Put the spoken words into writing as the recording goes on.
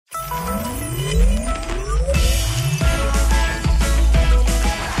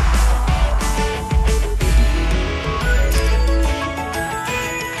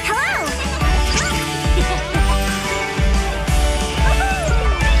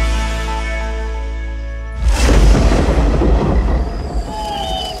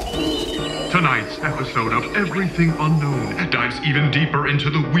episode of Everything Unknown dives even deeper into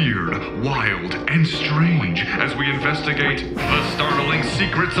the weird, wild, and strange as we investigate the startling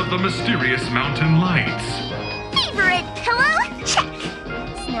secrets of the mysterious mountain lights. Favorite pillow? Check.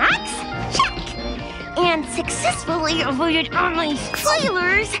 Snacks? Check. And successfully avoided online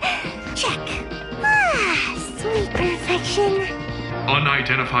spoilers? Check. Sweet perfection.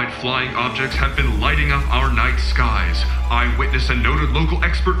 Unidentified flying objects have been lighting up our night skies. Eyewitness and noted local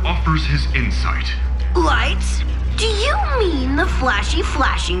expert offers his insight. Lights? Do you mean the flashy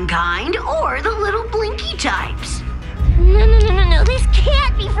flashing kind or the little blinky types? No, this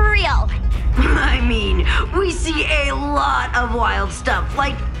can't be for real. I mean, we see a lot of wild stuff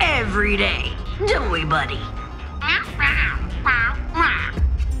like every day, don't we, buddy?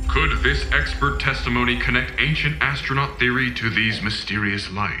 Could this expert testimony connect ancient astronaut theory to these mysterious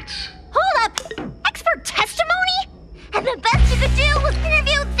lights? Hold up! Expert testimony? And the best you could do was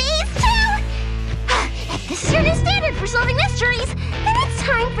interview these two? If this is your new standard for solving mysteries, then it's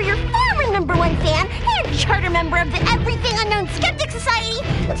time for your former #1 fan and charter member of the Everything Unknown Skeptic Society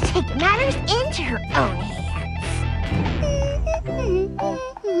to take matters into her own hands.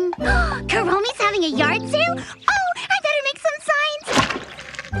 Kuromi's having a yard sale? Oh, I better make some signs.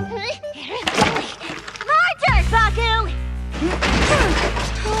 My turn, Baku!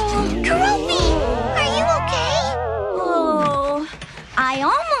 Kuromi, are you okay? Oh, I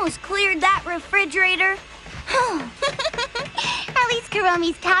almost cleared that refrigerator. At least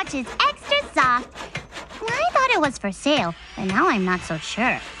Kuromi's couch is extra soft. I thought it was for sale, but now I'm not so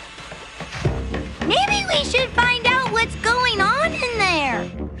sure. Maybe we should find out what's going on in there.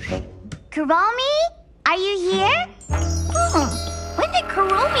 Kuromi, are you here? When did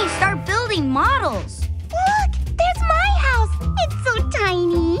Kuromi start building models? Look, there's my house. It's so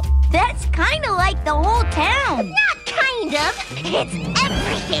tiny. That's kind of like the whole town. Not kind of. It's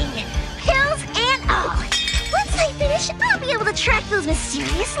everything. Hills and all. Once I finish, I'll be able to track those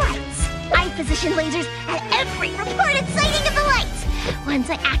mysterious lights. I position lasers at every reported sighting of the lights. Once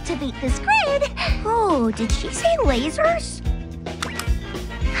I activate this grid... Oh, did she say lasers?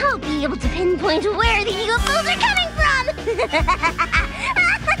 I'll be able to pinpoint where the UFOs are coming from!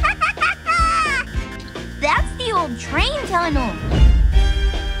 That's the old train tunnel.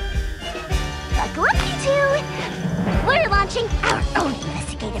 Buckle up, you two. We're launching our own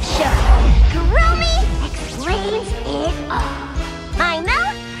investigative show. Kuromi Explains It All. I'm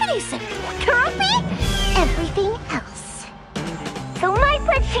Mel, producer. Keroppi, everything else. So my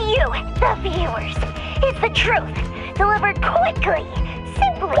pledge to you, the viewers, is the truth, delivered quickly,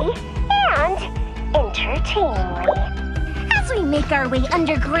 simply, and entertainingly. As we make our way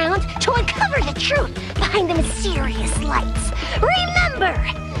underground to uncover the truth behind the mysterious lights, remember,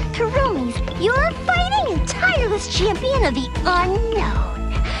 Kuromi's your fighting and tireless champion of the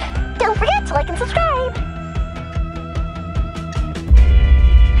unknown. Don't forget to like and subscribe.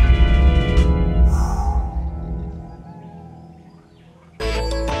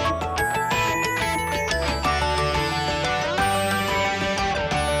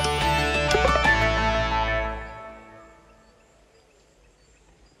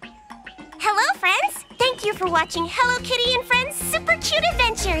 For watching Hello Kitty and Friends Supercute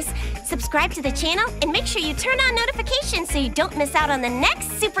Adventures. Subscribe to the channel and make sure you turn on notifications so you don't miss out on the next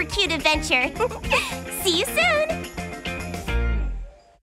Supercute adventure. See you soon!